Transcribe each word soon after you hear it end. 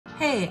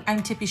Hey,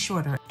 I'm Tippi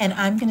Shorter, and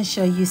I'm going to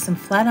show you some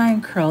flat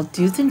iron curl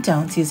do's and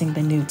don'ts using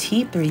the new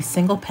T3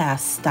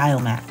 SinglePass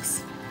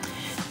StyleMax.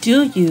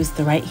 Do use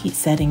the right heat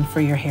setting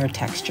for your hair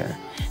texture.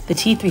 The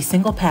T3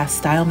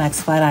 SinglePass StyleMax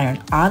flat iron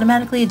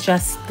automatically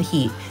adjusts the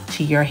heat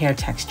to your hair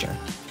texture.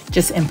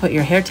 Just input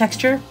your hair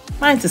texture,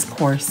 mine's is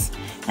coarse,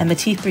 and the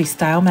T3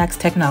 StyleMax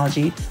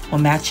technology will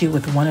match you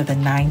with one of the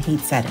 9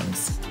 heat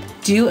settings.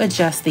 Do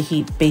adjust the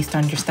heat based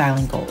on your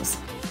styling goals.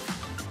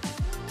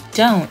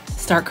 Don't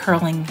start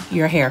curling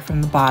your hair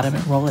from the bottom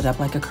and roll it up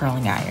like a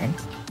curling iron.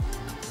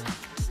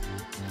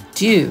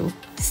 Do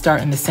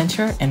start in the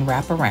center and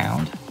wrap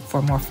around for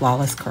a more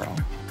flawless curl.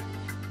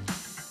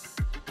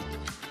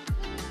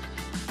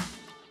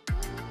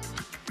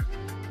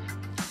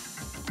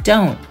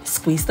 Don't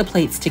squeeze the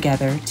plates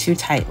together too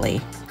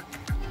tightly.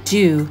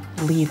 Do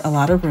leave a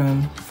lot of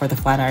room for the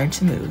flat iron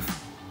to move.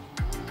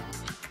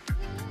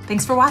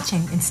 Thanks for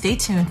watching and stay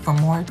tuned for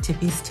more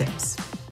Tippi's tips.